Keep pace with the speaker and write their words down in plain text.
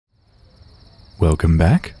Welcome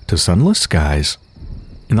back to Sunless Skies.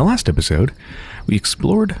 In the last episode, we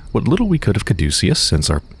explored what little we could of Caduceus, since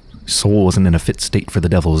our soul wasn't in a fit state for the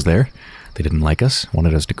devils there. They didn't like us,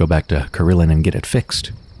 wanted us to go back to Carillion and get it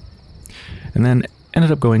fixed. And then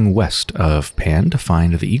ended up going west of Pan to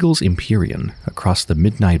find the Eagle's Empyrean across the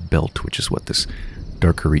Midnight Belt, which is what this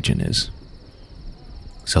darker region is.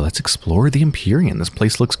 So let's explore the Empyrean. This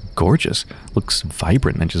place looks gorgeous, looks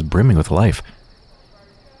vibrant and just brimming with life.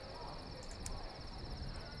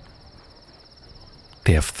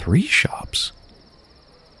 They have 3 shops.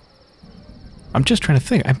 I'm just trying to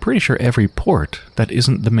think. I'm pretty sure every port that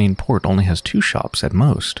isn't the main port only has 2 shops at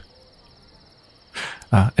most.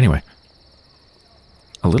 Anyway.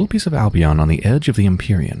 A little piece of Albion on the edge of the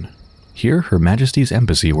Empyrean. Here, Her Majesty's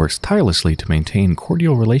Embassy works tirelessly to maintain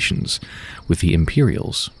cordial relations with the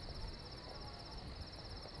Imperials.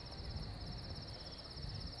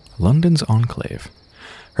 London's Enclave.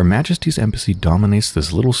 Her Majesty's Embassy dominates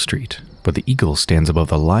this little street, but the eagle stands above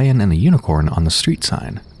the lion and the unicorn on the street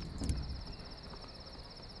sign.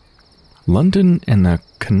 London and the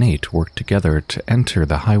Khanate work together to enter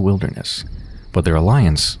the High Wilderness, but their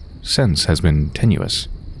alliance since has been tenuous.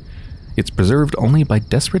 It's preserved only by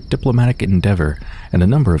desperate diplomatic endeavor and a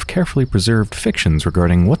number of carefully preserved fictions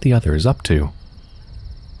regarding what the other is up to.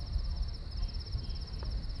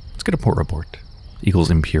 Let's get a port report.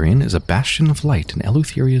 Eagle's Empyrean is a bastion of light in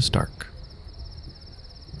Eleutheria's dark.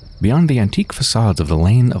 Beyond the antique facades of the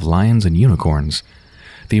Lane of Lions and Unicorns,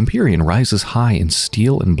 the Empyrean rises high in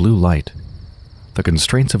steel and blue light. The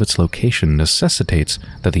constraints of its location necessitates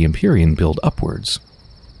that the Empyrean build upwards.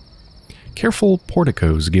 Careful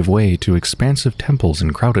porticos give way to expansive temples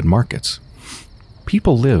and crowded markets.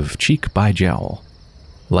 People live cheek by jowl.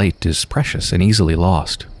 Light is precious and easily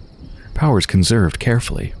lost. Power is conserved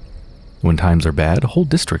carefully. When times are bad, whole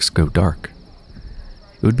districts go dark.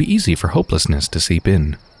 It would be easy for hopelessness to seep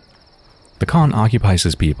in. The Khan occupies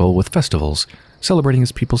his people with festivals, celebrating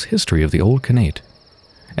his people's history of the old Khanate,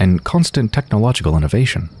 and constant technological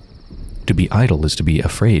innovation. To be idle is to be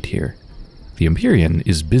afraid here. The Empyrean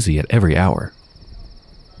is busy at every hour.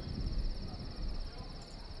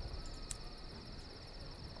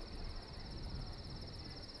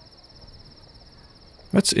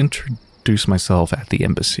 Let's introduce myself at the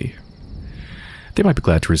embassy. They might be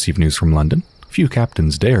glad to receive news from London. Few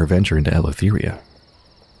captains dare venture into Eleutheria.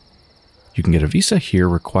 You can get a visa here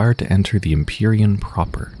required to enter the Empyrean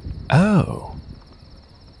proper. Oh.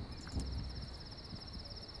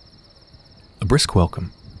 A brisk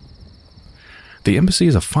welcome. The embassy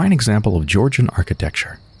is a fine example of Georgian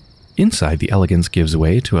architecture. Inside, the elegance gives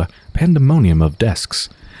way to a pandemonium of desks,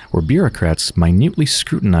 where bureaucrats minutely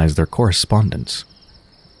scrutinize their correspondence.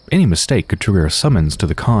 Any mistake could trigger a summons to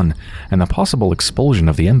the Khan and the possible expulsion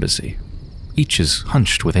of the embassy. Each is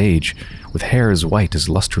hunched with age, with hair as white as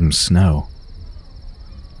lustrum snow.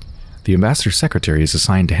 The ambassador's secretary is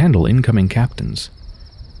assigned to handle incoming captains.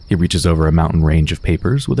 He reaches over a mountain range of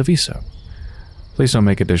papers with a visa. Please don't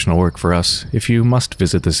make additional work for us. If you must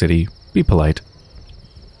visit the city, be polite.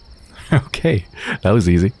 Okay, that was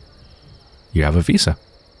easy. You have a visa.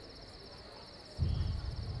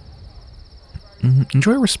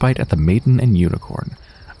 Enjoy respite at the Maiden and Unicorn,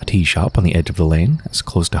 a tea shop on the edge of the lane, as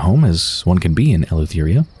close to home as one can be in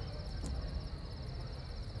Eleutheria.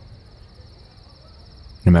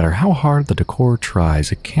 No matter how hard the decor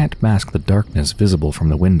tries, it can't mask the darkness visible from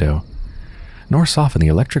the window, nor soften the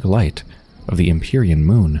electric light of the Empyrean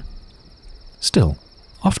moon. Still,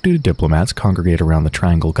 off-duty diplomats congregate around the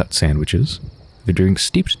triangle-cut sandwiches. They drink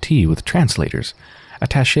steeped tea with translators,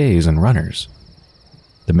 attachés, and runners.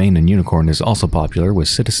 The Maiden and Unicorn is also popular with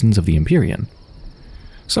citizens of the Empyrean.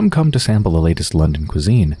 Some come to sample the latest London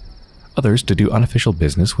cuisine, others to do unofficial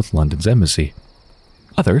business with London's embassy.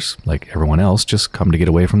 Others, like everyone else, just come to get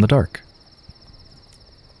away from the dark.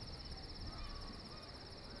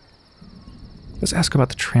 Let's ask about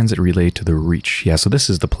the transit relay to the Reach. Yeah, so this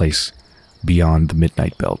is the place beyond the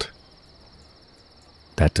Midnight Belt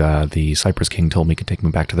that the Cypress King told me could take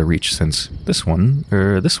me back to the Reach, since this one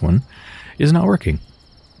is not working.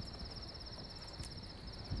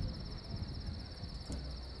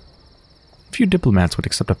 Few diplomats would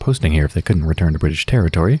accept a posting here if they couldn't return to British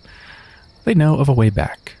territory. They know of a way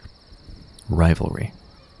back. Rivalry.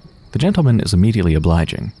 The gentleman is immediately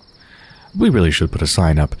obliging. We really should put a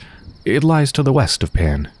sign up. It lies to the west of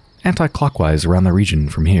Pan, anti-clockwise around the region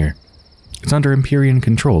from here. It's under Empyrean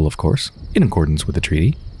control, of course, in accordance with the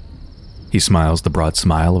treaty. He smiles the broad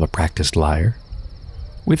smile of a practiced liar.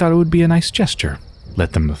 We thought it would be a nice gesture.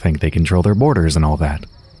 Let them think they control their borders and all that.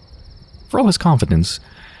 For all his confidence,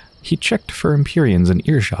 he checked for Empyreans in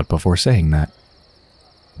earshot before saying that.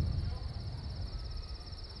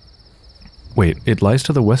 Wait, it lies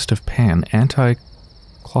to the west of Pan,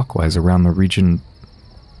 anti-clockwise around the region...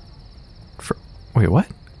 Wait, what?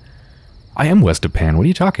 I am west of Pan. What are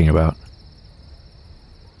you talking about?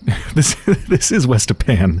 This is west of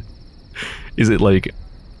Pan. Is it like...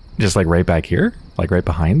 just like right back here? Like right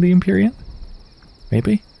behind the Empyrean?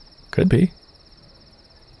 Maybe? Could be.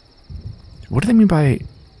 What do they mean by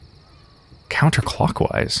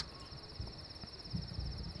counterclockwise?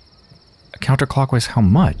 Counterclockwise how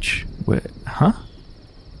much? What, huh?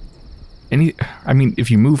 I mean, if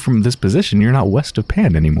you move from this position, you're not west of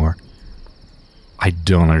Pan anymore. I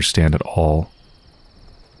don't understand at all.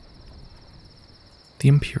 The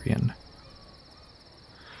Empyrean.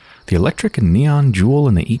 The electric and neon jewel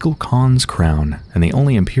in the Eagle Khan's crown, and the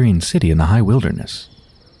only Empyrean city in the high wilderness.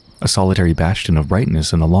 A solitary bastion of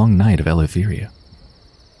brightness in the long night of Eleutheria.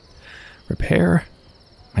 Repair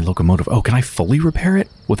my locomotive. Oh, can I fully repair it?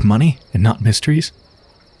 With money and not mysteries?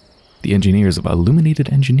 The engineers of Illuminated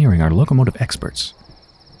Engineering are locomotive experts.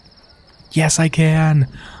 Yes, I can!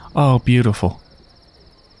 Oh, beautiful.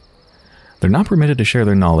 They're not permitted to share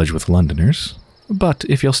their knowledge with Londoners, but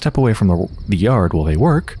if you'll step away from the yard while they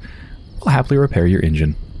work, we'll happily repair your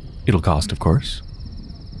engine. It'll cost, of course.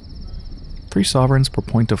 3 sovereigns per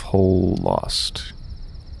point of hull lost.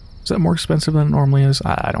 Is that more expensive than it normally is?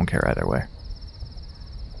 I don't care either way.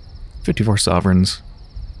 54 sovereigns.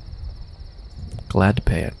 Glad to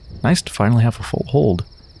pay it. Nice to finally have a full hold.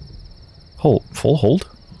 Full hold?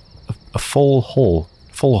 A full hull.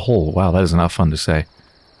 Full hull. Wow, that is not fun to say.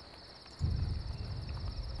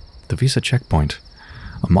 The Visa checkpoint.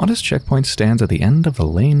 A modest checkpoint stands at the end of the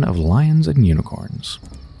lane of lions and unicorns.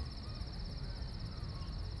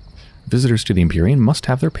 Visitors to the Empyrean must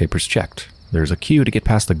have their papers checked. There's a queue to get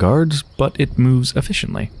past the guards, but it moves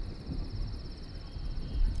efficiently.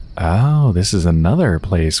 Oh, this is another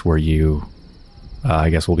place where you, I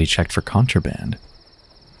guess, will be checked for contraband.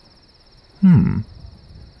 Have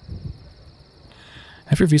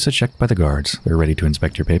your visa checked by the guards. They're ready to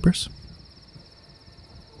inspect your papers.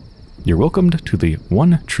 You're welcomed to the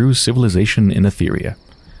one true civilization in Etheria.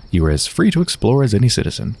 You are as free to explore as any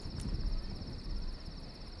citizen.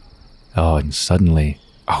 Oh, and suddenly...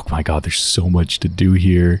 oh my god, there's so much to do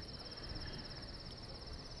here.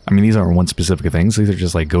 I mean, these aren't one specific things. These are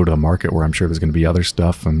just like go to a market where I'm sure there's going to be other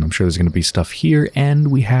stuff, and I'm sure there's going to be stuff here. And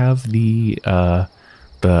we have I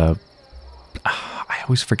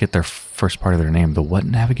always forget their first part of their name. The what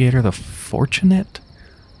navigator? The Fortunate?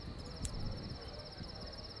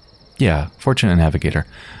 Yeah, Fortunate Navigator.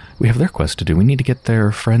 We have their quest to do. We need to get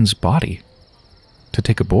their friend's body to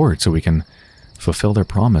take aboard so we can fulfill their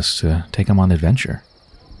promise to take them on adventure.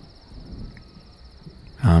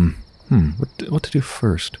 What to do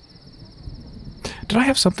first? Did I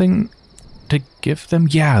have something to give them?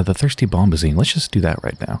 Yeah, the Thirsty Bombazine. Let's just do that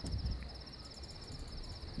right now.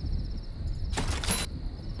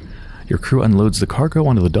 Your crew unloads the cargo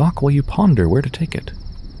onto the dock while you ponder where to take it.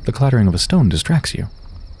 The clattering of a stone distracts you.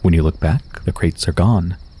 When you look back, the crates are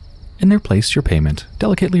gone. In their place, your payment,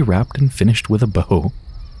 delicately wrapped and finished with a bow.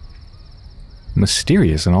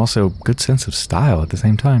 Mysterious and also good sense of style at the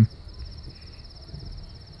same time.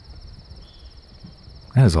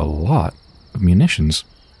 That is a lot of munitions.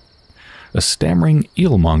 A stammering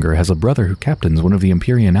eelmonger has a brother who captains one of the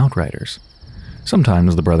Empyrean outriders.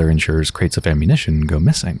 Sometimes the brother ensures crates of ammunition go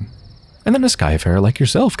missing. And then a skyfarer like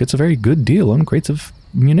yourself gets a very good deal on crates of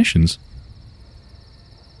munitions.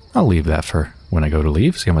 I'll leave that for when I go to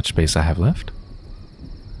leave, see how much space I have left.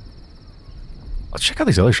 Let's check out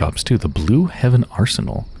these other shops too. The Blue Heaven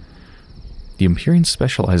Arsenal. The Empyrean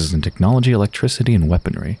specializes in technology, electricity, and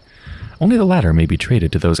weaponry. Only the latter may be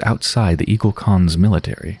traded to those outside the Eagle Khan's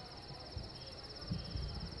military.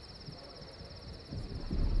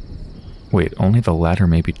 Wait, only the latter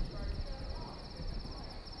may be...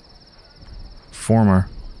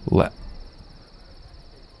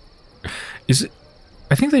 Is it...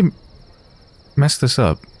 I think they messed this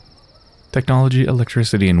up. Technology,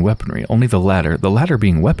 electricity, and weaponry. Only the latter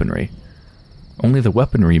being weaponry. Only the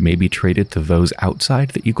weaponry may be traded to those outside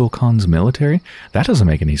the Eagle Khan's military? That doesn't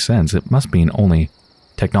make any sense. It must mean only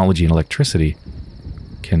technology and electricity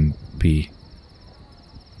can be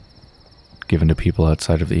given to people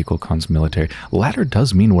outside of the Eagle Khan's military. Latter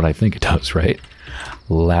does mean what I think it does, right?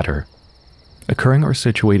 Latter. Occurring or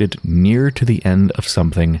situated near to the end of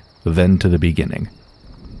something, then to the beginning.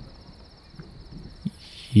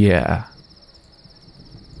 Yeah.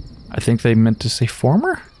 I think they meant to say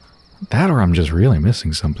former? That or I'm just really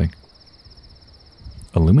missing something.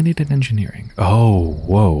 Illuminated Engineering. Oh,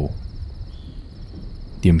 whoa.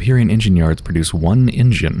 The Empyrean engine yards produce one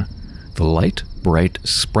engine. The light, bright,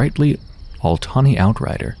 sprightly Altani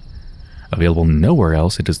Outrider. Available nowhere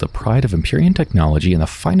else, it is the pride of Empyrean technology and the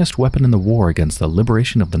finest weapon in the war against the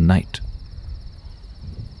liberation of the night.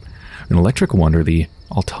 An electric wonder, the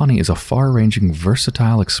Altani is a far-ranging,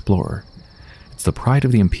 versatile explorer. It's the pride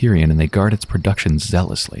of the Empyrean, and they guard its production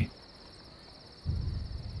zealously.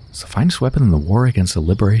 It's the finest weapon in the war against the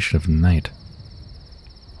liberation of night.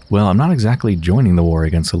 Well, I'm not exactly joining the war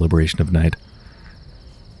against the liberation of night.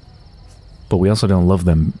 But we also don't love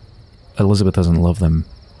them. Elizabeth doesn't love them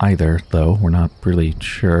either, though. We're not really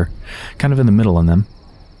sure. Kind of in the middle on them.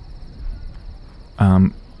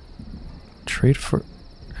 Trade for...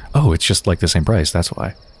 Oh, it's just like the same price, that's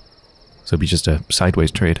why. So it'd be just a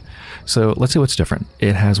sideways trade. So let's see what's different.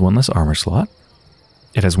 It has one less armor slot.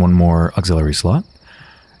 It has one more auxiliary slot.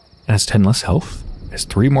 It has 10 less health. It has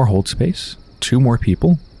 3 more hold space. 2 more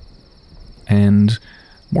people. And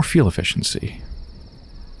more fuel efficiency.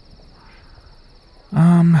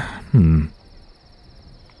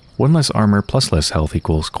 One less armor plus less health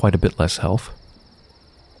equals quite a bit less health.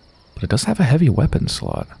 But it does have a heavy weapon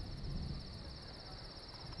slot.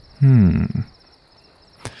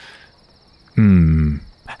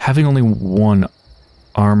 Having only one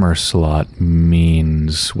armor slot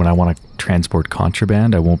means when I want to transport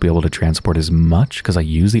contraband, I won't be able to transport as much because I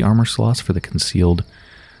use the armor slots for the concealed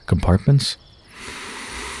compartments.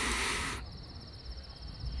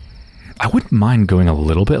 I wouldn't mind going a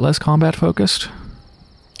little bit less combat focused,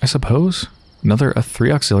 I suppose. A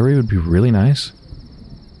 3 auxiliary would be really nice.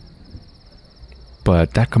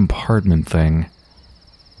 But that compartment thing...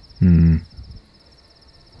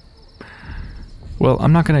 Well,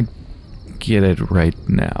 I'm not going to get it right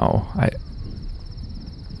now.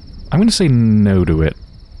 I'm going to say no to it.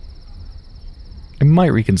 I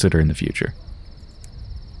might reconsider in the future.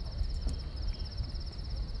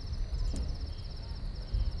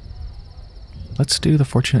 Let's do the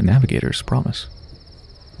Fortunate Navigator's promise.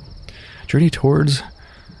 Journey towards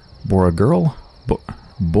Borogerl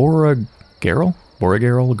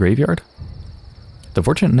Graveyard? The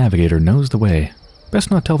Fortunate Navigator knows the way. Best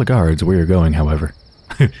not tell the guards where you're going, however.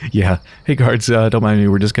 Yeah, hey guards, don't mind me,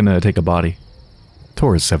 we're just gonna take a body.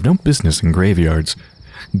 Tourists have no business in graveyards.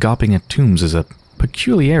 Gawping at tombs is a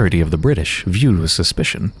peculiarity of the British, viewed with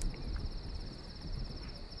suspicion.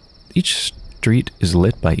 Each street is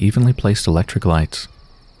lit by evenly placed electric lights.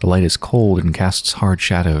 The light is cold and casts hard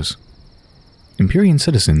shadows. Empyrean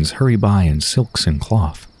citizens hurry by in silks and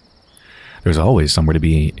cloth. There's always somewhere to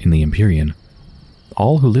be in the Empyrean.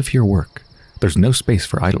 All who live here work. There's no space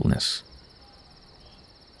for idleness.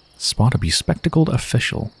 Spot a bespectacled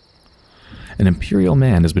official. An imperial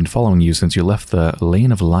man has been following you since you left the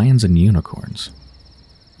lane of lions and unicorns.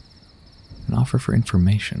 An offer for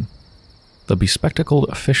information. The bespectacled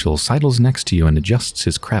official sidles next to you and adjusts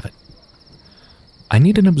his cravat. I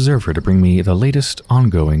need an observer to bring me the latest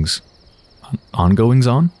ongoings. Ongoings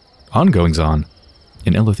on? Ongoings on.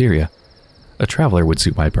 In Eleutheria. A traveler would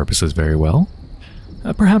suit my purposes very well.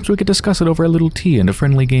 Perhaps we could discuss it over a little tea and a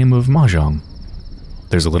friendly game of mahjong.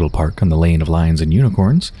 There's a little park on the lane of lions and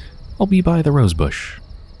unicorns. I'll be by the rosebush.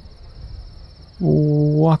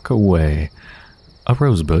 Walk away. A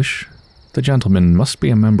rosebush? The gentleman must be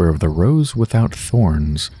a member of the Rose Without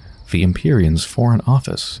Thorns, the Empyrean's foreign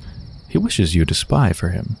office. He wishes you to spy for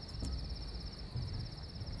him.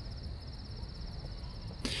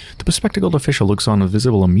 The bespectacled official looks on with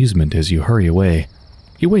visible amusement as you hurry away.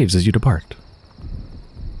 He waves as you depart.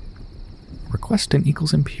 Request an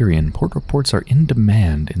Eagle's Empyrean. Port reports are in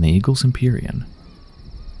demand in the Eagle's Empyrean.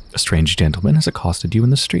 A strange gentleman has accosted you in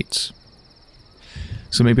the streets.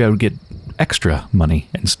 So maybe I would get extra money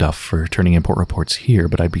and stuff for turning in port reports here,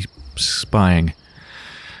 but I'd be spying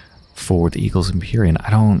for the Eagle's Empyrean. I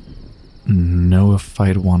don't know if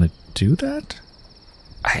I'd want to do that.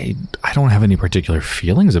 I don't have any particular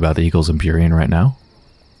feelings about the Eagle's Empyrean right now.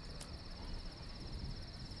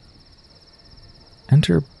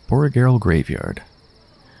 Enter Borogerl Graveyard.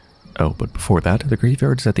 Oh, but before that, the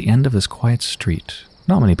graveyard is at the end of this quiet street.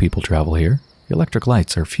 Not many people travel here. The electric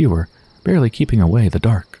lights are fewer, barely keeping away the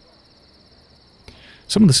dark.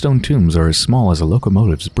 Some of the stone tombs are as small as a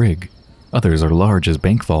locomotive's brig. Others are large as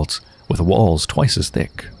bank vaults, with walls twice as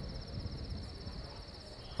thick.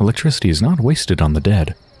 Electricity is not wasted on the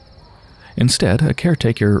dead. Instead, a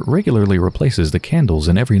caretaker regularly replaces the candles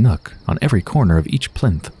in every nook, on every corner of each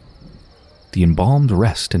plinth. The embalmed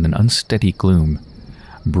rest in an unsteady gloom.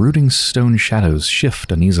 Brooding stone shadows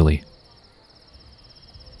shift uneasily.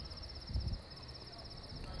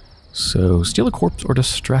 So, steal a corpse or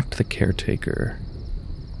distract the caretaker.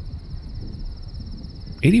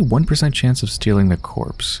 81% chance of stealing the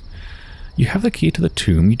corpse. You have the key to the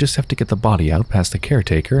tomb, you just have to get the body out past the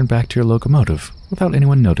caretaker and back to your locomotive, without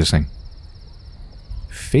anyone noticing.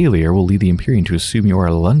 Failure will lead the Empyrean to assume you are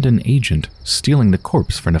a London agent, stealing the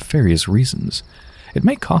corpse for nefarious reasons. It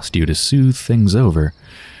may cost you to soothe things over.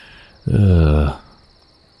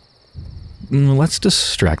 Let's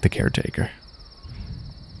distract the caretaker.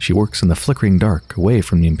 She works in the flickering dark, away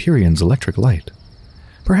from the Empyrean's electric light.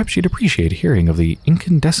 Perhaps she'd appreciate hearing of the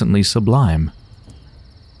incandescently sublime.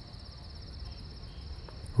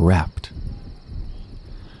 Wrapped.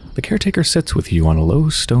 The caretaker sits with you on a low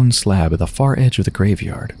stone slab at the far edge of the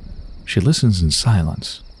graveyard. She listens in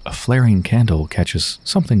silence. A flaring candle catches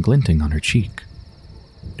something glinting on her cheek.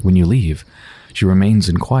 When you leave, she remains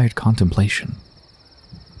in quiet contemplation.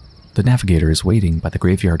 The navigator is waiting by the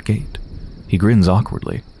graveyard gate. He grins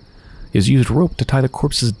awkwardly. He has used rope to tie the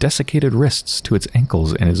corpse's desiccated wrists to its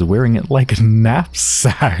ankles and is wearing it like a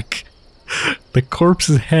knapsack. The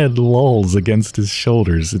corpse's head lolls against his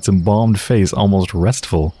shoulders, its embalmed face almost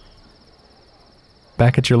restful.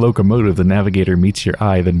 Back at your locomotive, the navigator meets your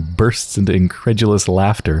eye, then bursts into incredulous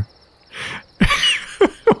laughter.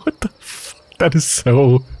 What the fuck? That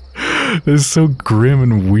is so grim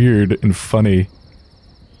and weird and funny.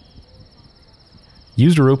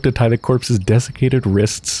 Used a rope to tie the corpse's desiccated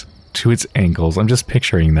wrists to its ankles. I'm just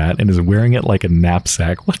picturing that, and is wearing it like a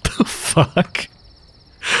knapsack. What the fuck?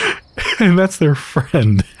 And that's their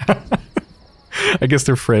friend. I guess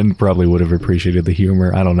their friend probably would have appreciated the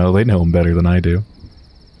humor. I don't know. They know him better than I do.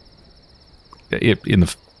 In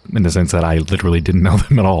the sense that I literally didn't know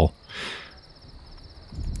them at all.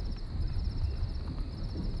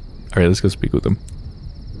 Alright, let's go speak with him.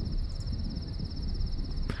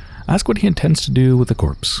 Ask what he intends to do with the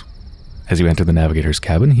corpse. As you enter the navigator's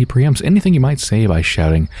cabin, he preempts anything you might say by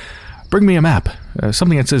shouting, "Bring me a map.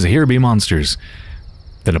 Something that says, 'Here be monsters.'"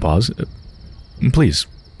 Then a pause. "Please,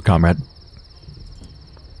 comrade."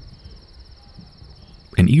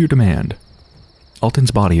 An eager demand.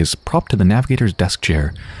 Alton's body is propped to the navigator's desk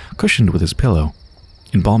chair, cushioned with his pillow.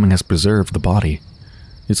 Embalming has preserved the body.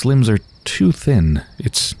 Its limbs are too thin,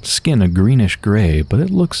 its skin a greenish gray, but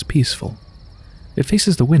it looks peaceful. It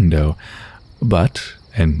faces the window, but,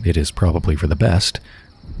 and it is probably for the best,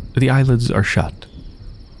 the eyelids are shut.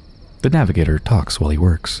 The navigator talks while he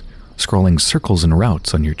works, scrolling circles and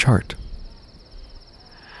routes on your chart.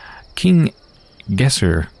 King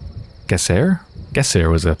Gesser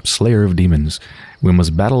was a slayer of demons. We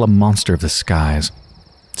must battle a monster of the skies.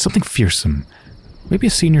 Something fearsome. Maybe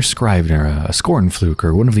a senior scrivener, a scornfluke,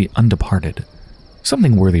 or one of the undeparted.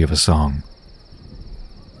 Something worthy of a song.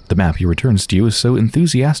 The map he returns to you is so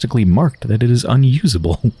enthusiastically marked that it is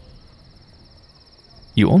unusable.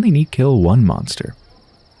 You only need kill one monster.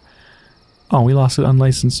 Oh, we lost an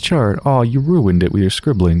unlicensed chart. Oh, you ruined it with your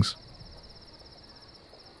scribblings.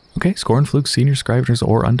 Okay, scornflukes, senior scriveners,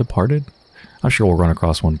 or undeparted. I'm sure we'll run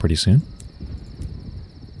across one pretty soon.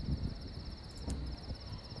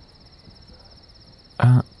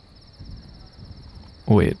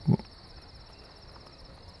 Wait.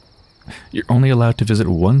 You're only allowed to visit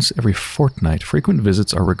once every fortnight. Frequent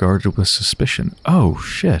visits are regarded with suspicion. Oh,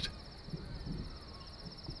 shit.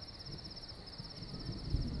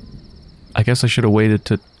 I guess I should have waited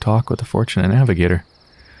to talk with the fortunate navigator.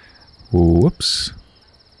 Whoops.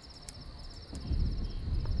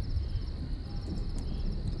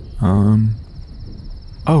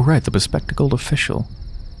 Oh, right, the bespectacled official.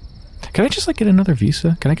 Can I just, like, get another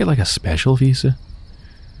visa? Can I get, like, a special visa?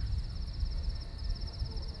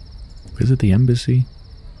 Visit the embassy?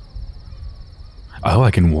 Oh,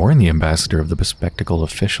 I can warn the ambassador of the bespectacled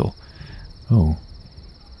official. Oh.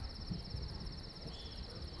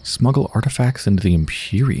 Smuggle artifacts into the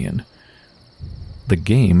Empyrean. The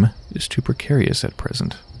game is too precarious at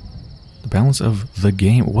present. The balance of the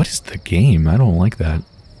game. What is the game? I don't like that.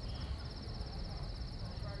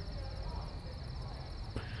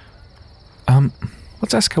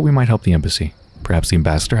 Let's ask how we might help the embassy. Perhaps the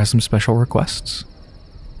ambassador has some special requests.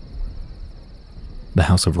 The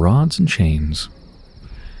House of Rods and Chains.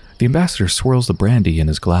 The ambassador swirls the brandy in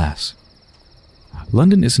his glass.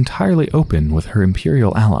 London is entirely open with her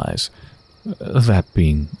imperial allies. That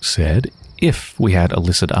being said, if we had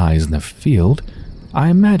illicit eyes in the field, I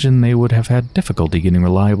imagine they would have had difficulty getting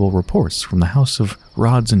reliable reports from the House of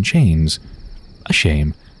Rods and Chains. A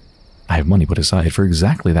shame. I have money put aside for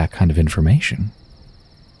exactly that kind of information.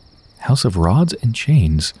 House of Rods and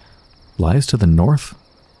Chains lies to the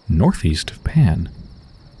northeast of Pan.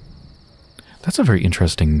 That's a very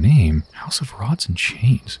interesting name. House of Rods and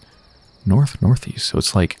Chains. Northeast, so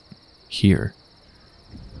it's like here.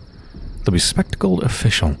 The bespectacled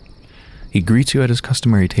official. He greets you at his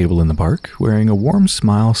customary table in the park, wearing a warm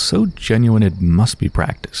smile so genuine it must be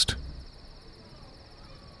practiced.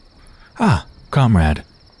 Ah, comrade.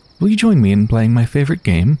 Will you join me in playing my favorite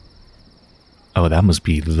game? Oh, that must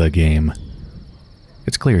be the game.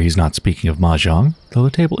 It's clear he's not speaking of mahjong, though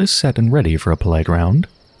the table is set and ready for a polite round.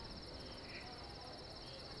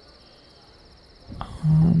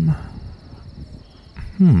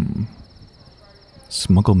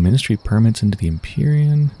 Smuggle ministry permits into the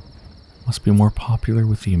Empyrean. Must be more popular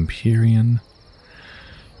with the Empyrean.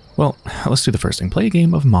 Well, let's do the first thing. Play a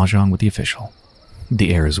game of mahjong with the official.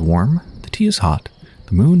 The air is warm, the tea is hot,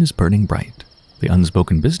 the moon is burning bright. The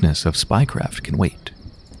unspoken business of spycraft can wait.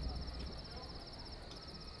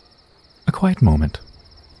 A quiet moment.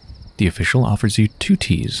 The official offers you 2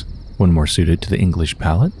 teas, one more suited to the English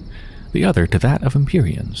palate, the other to that of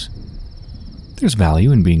Empyreans. There's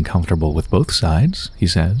value in being comfortable with both sides, he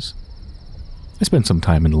says. I spent some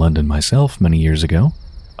time in London myself many years ago.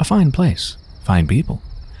 A fine place, fine people.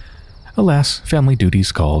 Alas, family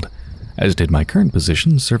duties called, as did my current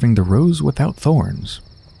position serving the rose without thorns.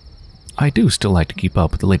 I do still like to keep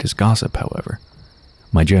up with the latest gossip, however.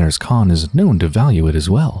 My generous Khan is known to value it as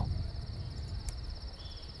well.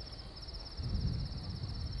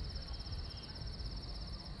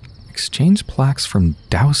 Exchange plaques from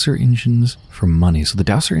Dowser engines for money. So the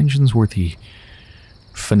Dowser engines were the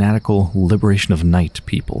fanatical Liberation of Night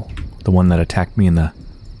people. The one that attacked me in the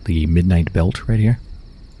Midnight Belt right here.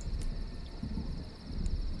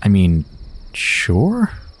 I mean,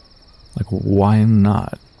 sure? Like, why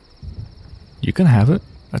not? You can have it.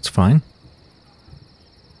 That's fine.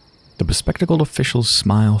 The bespectacled official's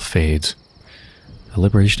smile fades. The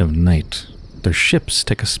Liberation of Night. Their ships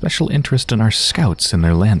take a special interest in our scouts and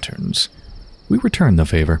their lanterns. We return the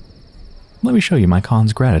favor. Let me show you my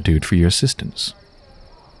Khan's gratitude for your assistance.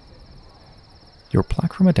 Your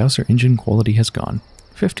plaque from a Dowser engine quality has gone.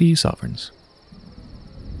 50 sovereigns.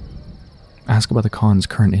 Ask about the Khan's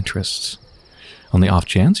current interests. On the off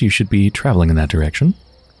chance you should be traveling in that direction.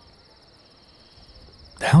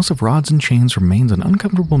 The House of Rods and Chains remains an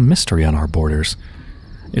uncomfortable mystery on our borders.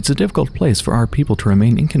 It's a difficult place for our people to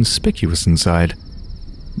remain inconspicuous inside.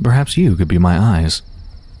 Perhaps you could be my eyes.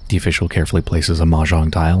 The official carefully places a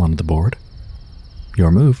mahjong tile onto the board.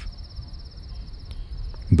 Your move.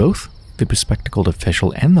 Both the bespectacled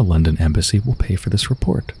official and the London embassy will pay for this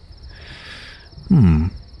report.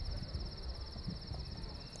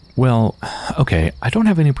 Well, okay, I don't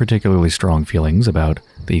have any particularly strong feelings about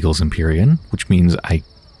the Eagle's Empyrean, which means I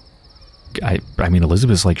mean,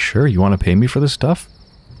 Elizabeth's like, sure, you want to pay me for this stuff?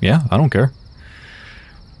 Yeah, I don't care.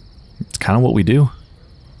 It's kind of what we do.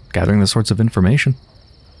 Gathering the sorts of information.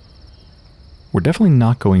 We're definitely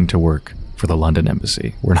not going to work for the London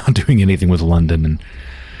embassy. We're not doing anything with London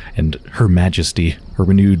and Her Majesty, Her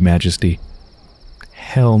Renewed Majesty.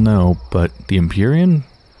 Hell no, but the Empyrean?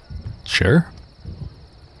 Sure.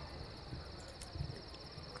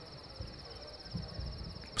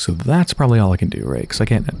 So that's probably all I can do, right? Because I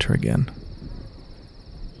can't enter again.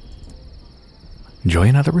 Enjoy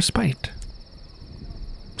another respite.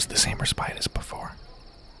 It's the same respite as before.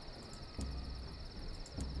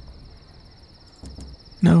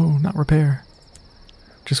 No, not repair.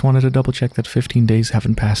 Just wanted to double check that 15 days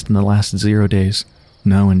haven't passed in the last 0 days.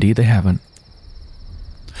 No, indeed they haven't.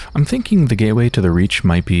 I'm thinking the gateway to the Reach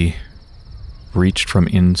might be reached from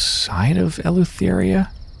inside of Eleutheria.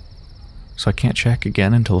 So I can't check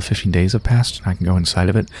again until 15 days have passed and I can go inside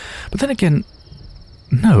of it. But then again,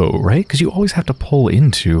 no, right? Because you always have to pull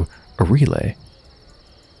into a relay.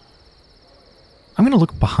 I'm going to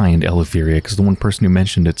look behind Eleutheria because the one person who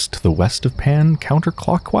mentioned it's to the west of Pan,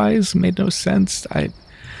 counterclockwise, made no sense.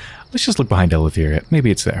 Let's just look behind Eleutheria.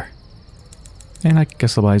 Maybe it's there. And I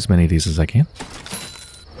guess I'll buy as many of these as I can.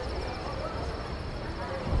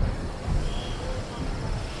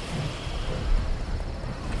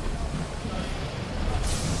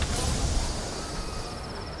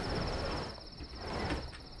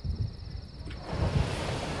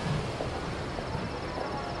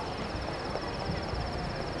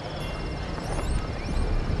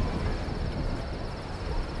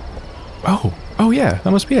 Oh yeah,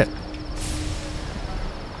 that must be it.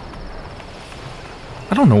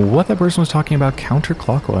 I don't know what that person was talking about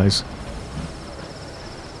counterclockwise.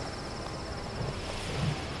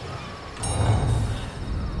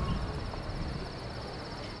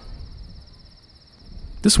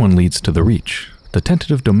 This one leads to the Reach, the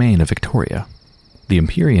tentative domain of Victoria. The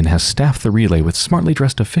Empyrean has staffed the relay with smartly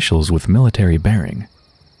dressed officials with military bearing.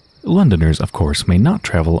 Londoners, of course, may not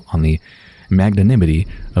travel on the magnanimity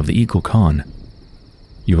of the Eagle Khan.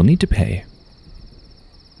 You will need to pay.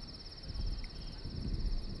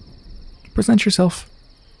 Present yourself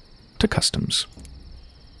to customs.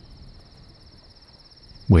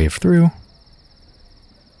 Wave through.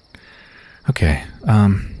 Okay,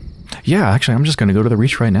 Yeah, actually, I'm just going to go to the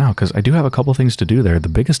Reach right now, because I do have a couple things to do there, the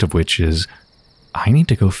biggest of which is I need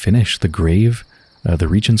to go finish the the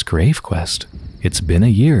Regent's Grave quest. It's been a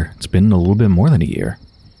year. It's been a little bit more than a year.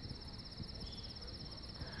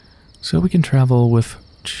 So we can travel with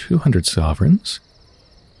 200 sovereigns,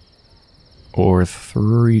 or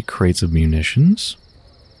 3 crates of munitions.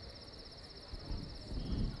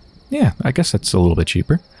 Yeah, I guess that's a little bit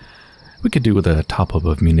cheaper. We could do with a top-up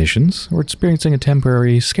of munitions. We're experiencing a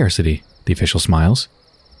temporary scarcity. The official smiles.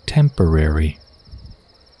 Temporary.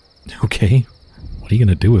 Okay, what are you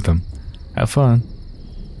going to do with them? Have fun.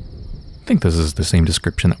 I think this is the same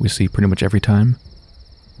description that we see pretty much every time.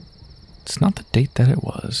 It's not the date that it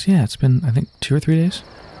was. Yeah, it's been, I think, 2 or 3 days.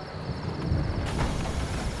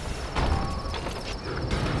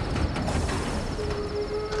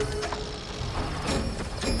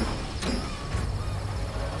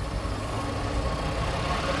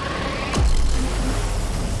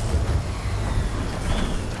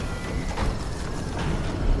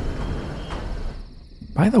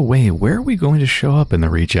 By the way, where are we going to show up in the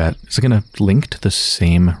Reach at? Is it going to link to the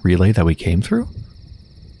same relay that we came through?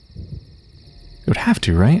 It would have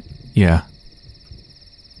to, right? Yeah.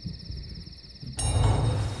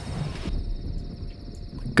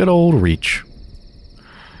 Good old Reach.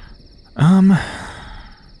 I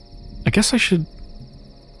guess I should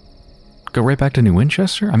go right back to New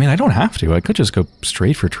Winchester? I mean, I don't have to. I could just go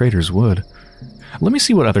straight for Trader's Wood. Let me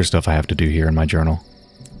see what other stuff I have to do here in my journal.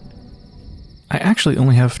 I actually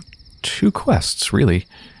only have 2 quests, really,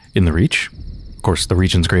 in the Reach. Of course, the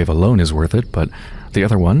Regent's Grave alone is worth it, but the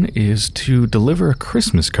other one is to deliver a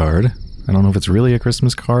Christmas card. I don't know if it's really a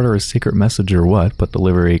Christmas card or a secret message or what, but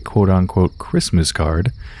deliver a quote-unquote Christmas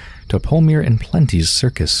card to Polmere and Plenty's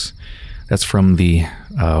Circus. That's from the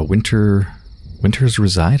Winter's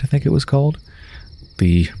Reside, I think it was called.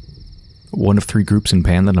 The one of 3 groups in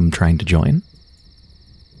Pan that I'm trying to join.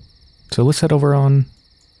 So let's head over on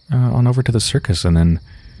over to the circus, and then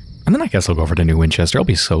I guess I'll go over to New Winchester. I'll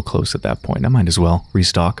be so close at that point. I might as well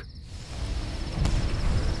restock.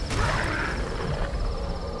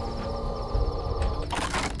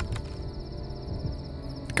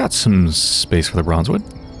 Got some space for the bronzewood.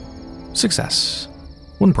 Success.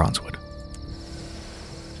 1 bronzewood.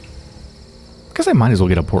 Guess I might as well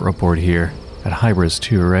get a port report here at Hybris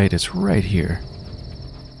too, right? It's right here.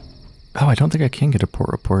 Oh, I don't think I can get a port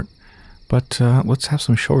report. But let's have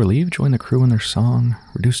some shore leave, join the crew in their song,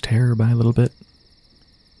 reduce terror by a little bit.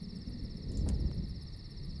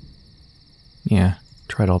 Yeah,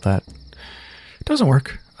 tried all that. It doesn't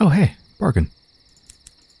work. Oh, hey, bargain.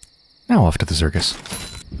 Now off to the circus.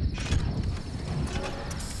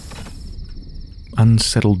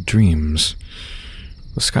 Unsettled dreams.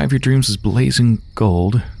 The sky of your dreams is blazing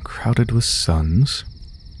gold, crowded with suns.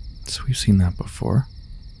 So we've seen that before.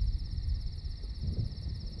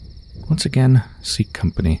 Once again, seek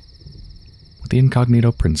company with the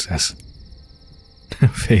incognito princess.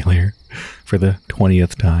 Failure for the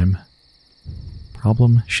 20th time.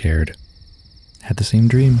 Problem shared. Had the same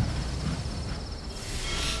dream.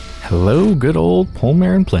 Hello, good old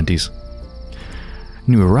Polmere and Plenty's.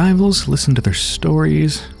 New arrivals, listen to their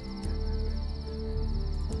stories.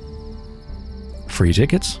 Free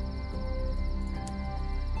tickets.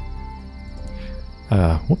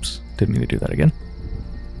 Whoops, didn't mean to do that again.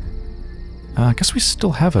 I guess we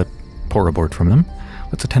still have a port report from them.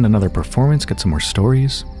 Let's attend another performance, get some more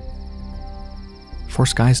stories. 4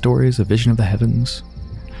 sky stories, a vision of the heavens.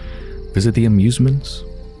 Visit the amusements.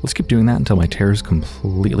 Let's keep doing that until my terror's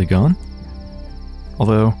completely gone.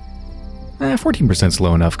 Although, 14% is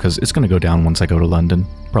low enough because it's going to go down once I go to London.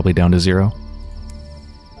 Probably down to 0.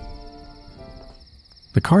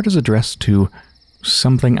 The card is addressed to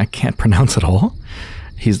something I can't pronounce at all.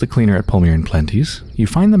 He's the cleaner at Polmere and Plenty's. You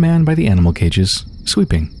find the man by the animal cages,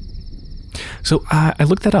 sweeping. So I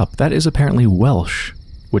looked that up. That is apparently Welsh,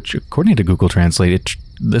 which according to Google Translate,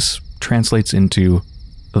 this translates into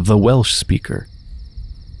the Welsh speaker.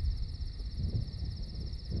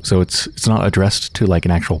 So it's not addressed to like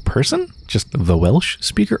an actual person, just the Welsh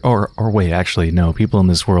speaker? Or wait, actually, no, people in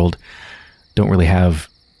this world don't really have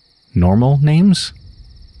normal names.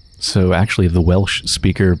 So actually the Welsh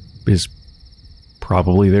speaker is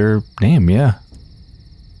probably their name, yeah.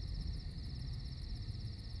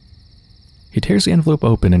 He tears the envelope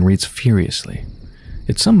open and reads furiously.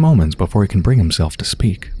 It's some moments before he can bring himself to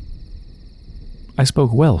speak. I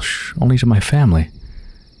spoke Welsh, only to my family.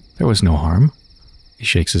 There was no harm. He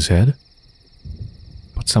shakes his head.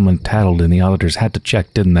 But someone tattled and the auditors had to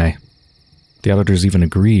check, didn't they? The auditors even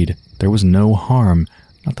agreed. There was no harm.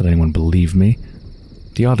 Not that anyone believed me.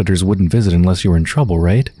 The auditors wouldn't visit unless you were in trouble,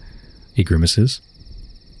 right? He grimaces.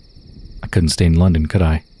 couldn't stay in London, could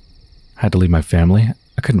I? Had to leave my family.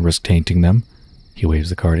 I couldn't risk tainting them. He waves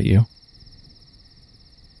the card at you.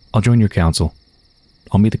 I'll join your council.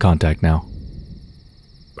 I'll meet the contact now.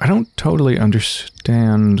 I don't totally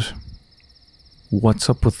understand what's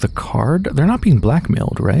up with the card. They're not being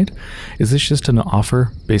blackmailed, right? Is this just an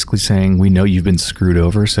offer basically saying, we know you've been screwed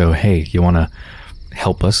over, so hey, you want to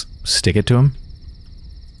help us stick it to him?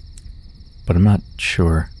 But I'm not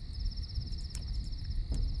sure.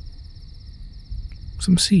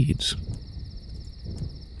 Some seeds.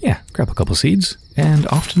 Yeah, grab a couple seeds, and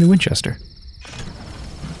off to New Winchester.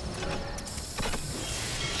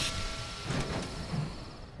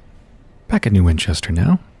 Back at New Winchester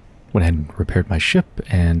now. Went ahead and repaired my ship,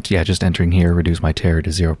 and yeah, just entering here reduced my terror to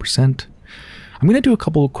 0%. I'm going to do a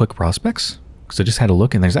couple quick prospects, because I just had a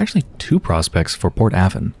look, and there's actually 2 prospects for Port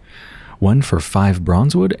Avon. One for 5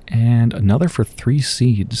 bronzewood, and another for 3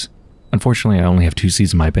 seeds. Unfortunately, I only have 2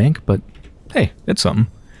 seeds in my bank, but hey, it's something.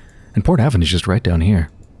 And Port Avon is just right down here.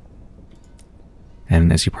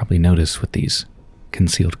 And as you probably notice with these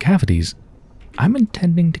concealed cavities, I'm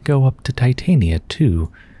intending to go up to Titania too,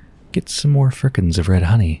 get some more firkins of red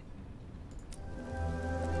honey.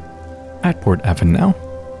 At Port Avon now.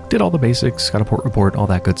 Did all the basics, got a port report, all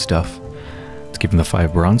that good stuff. Let's give him the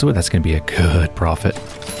 5 bronzewood, that's going to be a good profit.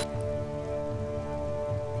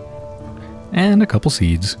 And a couple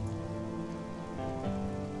seeds.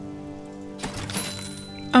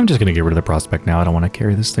 I'm just going to get rid of the prospect now, I don't want to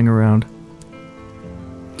carry this thing around.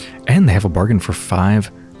 And they have a bargain for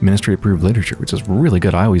 5 ministry approved literature, which is really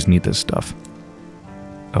good. I always need this stuff.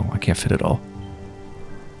 Oh, I can't fit it all.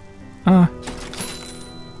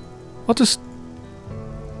 I'll just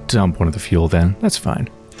dump one of the fuel then. That's fine.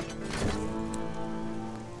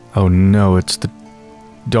 Oh no, it's the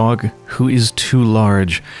dog who is too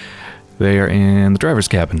large. They are in the driver's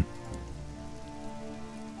cabin.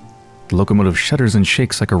 The locomotive shudders and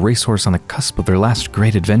shakes like a racehorse on the cusp of their last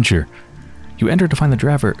great adventure. You enter to find the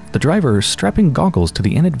driver strapping goggles to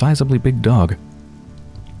the inadvisably big dog.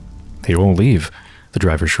 He won't leave, the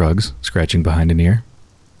driver shrugs, scratching behind an ear.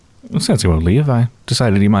 Since he won't leave, I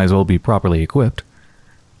decided he might as well be properly equipped.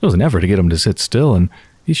 It was an effort to get him to sit still, and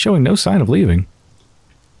he's showing no sign of leaving.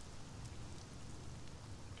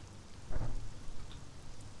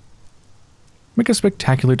 Make a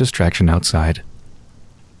spectacular distraction outside.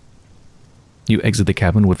 You exit the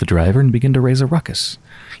cabin with the driver and begin to raise a ruckus.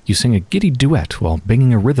 You sing a giddy duet while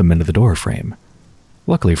banging a rhythm into the door frame.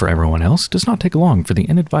 Luckily for everyone else, it does not take long for the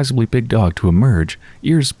inadvisably big dog to emerge,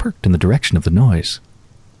 ears perked in the direction of the noise.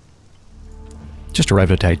 Just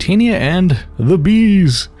arrived at Titania and the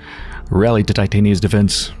bees rallied to Titania's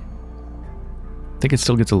defense. Think it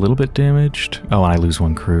still gets a little bit damaged. Oh, and I lose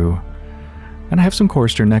 1 crew. And I have some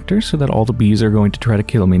chorister nectar so that all the bees are going to try to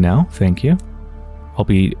kill me now. Thank you. I'll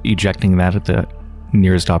be ejecting that at the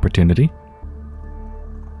nearest opportunity.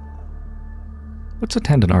 Let's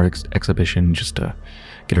attend an art exhibition just to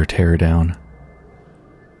get our terror down.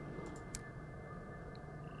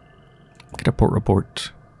 Get a port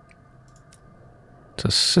report. To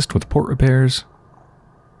assist with port repairs.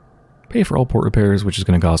 Pay for all port repairs, which is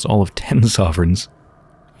going to cost all of 10 sovereigns.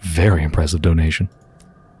 Very impressive donation.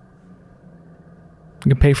 You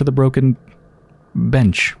can pay for the broken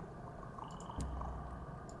bench.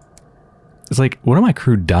 It's like, one of my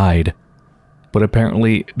crew died, but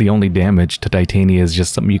apparently the only damage to Titania is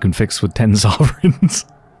just something you can fix with 10 sovereigns.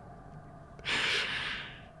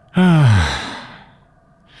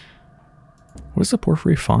 What's the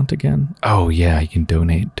porphyry font again? Oh yeah, you can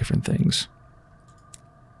donate different things.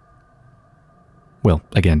 Well,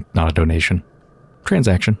 again, not a donation.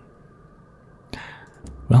 Transaction.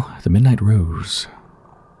 Well, the Midnight Rose.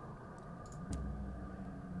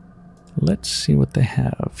 Let's see what they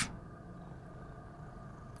have.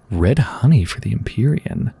 Red honey for the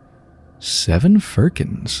Empyrean. 7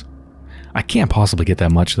 firkins. I can't possibly get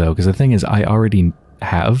that much though, because the thing is I already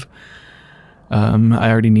have. I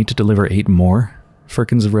already need to deliver 8 more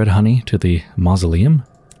firkins of red honey to the mausoleum.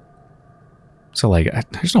 So like,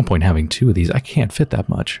 there's no point having 2 of these. I can't fit that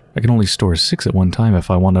much. I can only store 6 at one time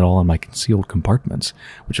if I want it all in my concealed compartments,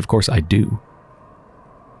 which of course I do.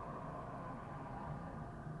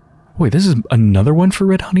 Wait, this is another one for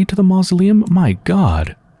red honey to the mausoleum? My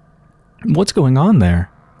god. What's going on there?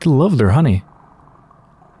 They love their honey.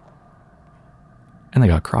 And they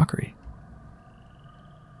got crockery.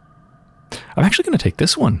 I'm actually going to take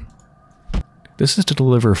this one. This is to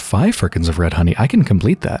deliver 5 firkins of red honey. I can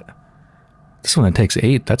complete that. This one that takes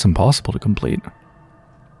 8, that's impossible to complete.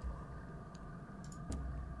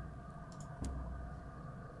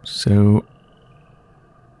 So,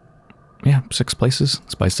 yeah, 6 places.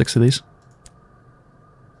 Let's buy 6 of these.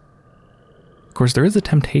 course, there is a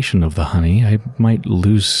temptation of the honey. I might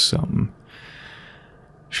lose some.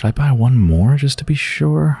 Should I buy one more just to be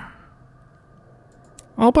sure?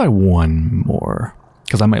 I'll buy one more,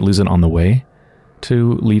 because I might lose it on the way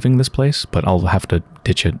to leaving this place, but I'll have to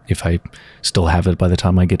ditch it if I still have it by the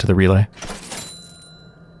time I get to the relay.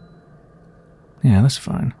 Yeah, that's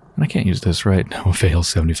fine. And I can't use this, right? No, fail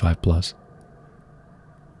 75 plus.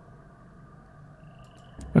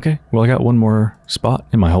 Okay, well I got one more spot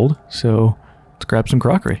in my hold, so let's grab some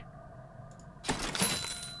crockery.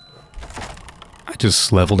 I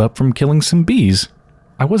just leveled up from killing some bees.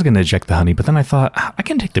 I was going to eject the honey, but then I thought, I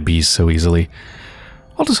can take the bees so easily.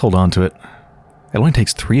 I'll just hold on to it. It only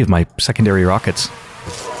takes 3 of my secondary rockets.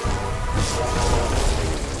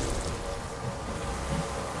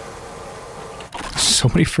 So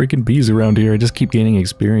many freaking bees around here. I just keep gaining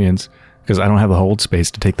experience because I don't have the hold space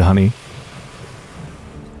to take the honey.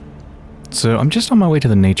 So I'm just on my way to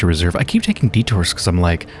the nature reserve. I keep taking detours because I'm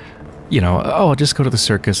like, you know, oh, I'll just go to the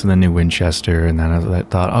circus and then New Winchester. And then I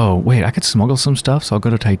thought, oh, wait, I could smuggle some stuff. So I'll go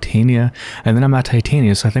to Titania. And then I'm at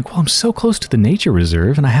Titania. So I think, well, I'm so close to the nature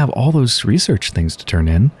reserve and I have all those research things to turn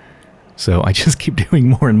in. So I just keep doing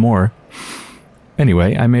more and more.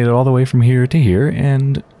 Anyway, I made it all the way from here to here.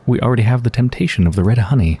 And we already have the temptation of the red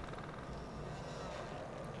honey.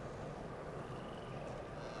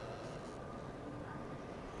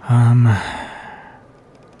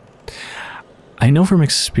 I know from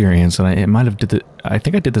experience, and I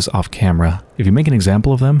think I did this off camera. If you make an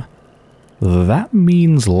example of them, that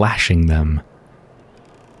means lashing them.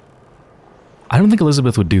 I don't think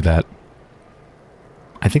Elizabeth would do that.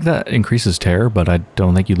 I think that increases terror, but I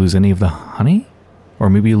don't think you lose any of the honey? Or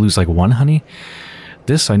maybe you lose like 1 honey?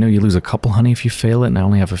 This, I know you lose a couple honey if you fail it, and I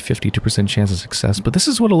only have a 52% chance of success, but this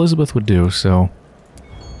is what Elizabeth would do, so...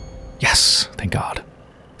 Yes, thank God.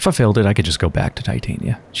 If I failed it, I could just go back to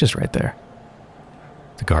Titania. It's just right there.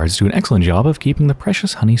 The guards do an excellent job of keeping the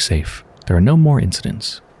precious honey safe. There are no more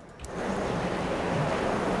incidents.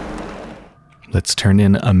 Let's turn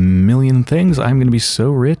in 1,000,000 things. I'm going to be so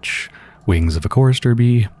rich. Wings of a chorister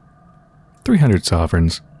bee. 300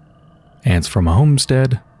 sovereigns. Ants from a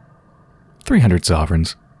homestead. 300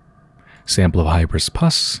 sovereigns. Sample of hybris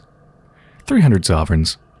pus. 300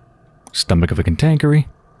 sovereigns. Stomach of a cantankery.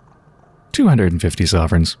 250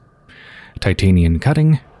 sovereigns. Titanian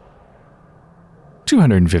cutting.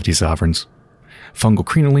 250 sovereigns. Fungal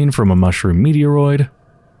crinoline from a mushroom meteoroid.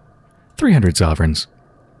 300 sovereigns.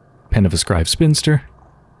 Pen of a scribe spinster.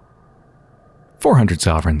 400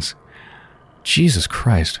 sovereigns. Jesus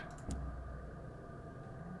Christ.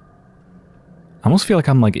 I almost feel like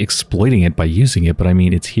I'm like exploiting it by using it, but I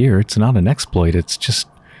mean, it's here. It's not an exploit. It's just...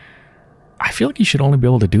 I feel like you should only be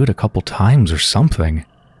able to do it a couple times or something.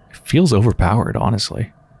 It feels overpowered,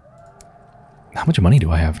 honestly. How much money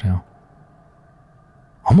do I have now?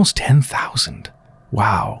 Almost 10,000.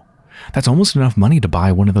 Wow. That's almost enough money to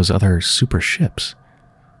buy one of those other super ships.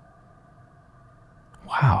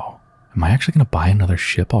 Wow. Am I actually going to buy another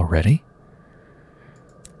ship already?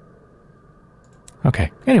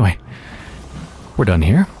 Okay, anyway. We're done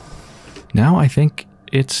here. Now I think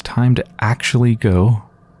it's time to actually go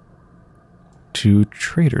to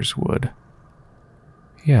Trader's Wood.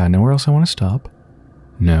 Yeah, nowhere else I want to stop.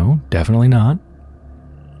 No, definitely not.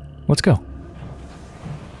 Let's go.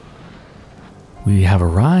 We have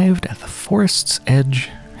arrived at the forest's edge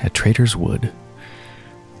at Trader's Wood.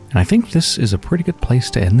 And I think this is a pretty good place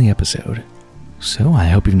to end the episode. So I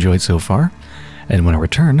hope you've enjoyed so far. And when I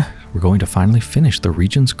return, we're going to finally finish the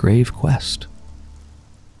Regent's Grave quest.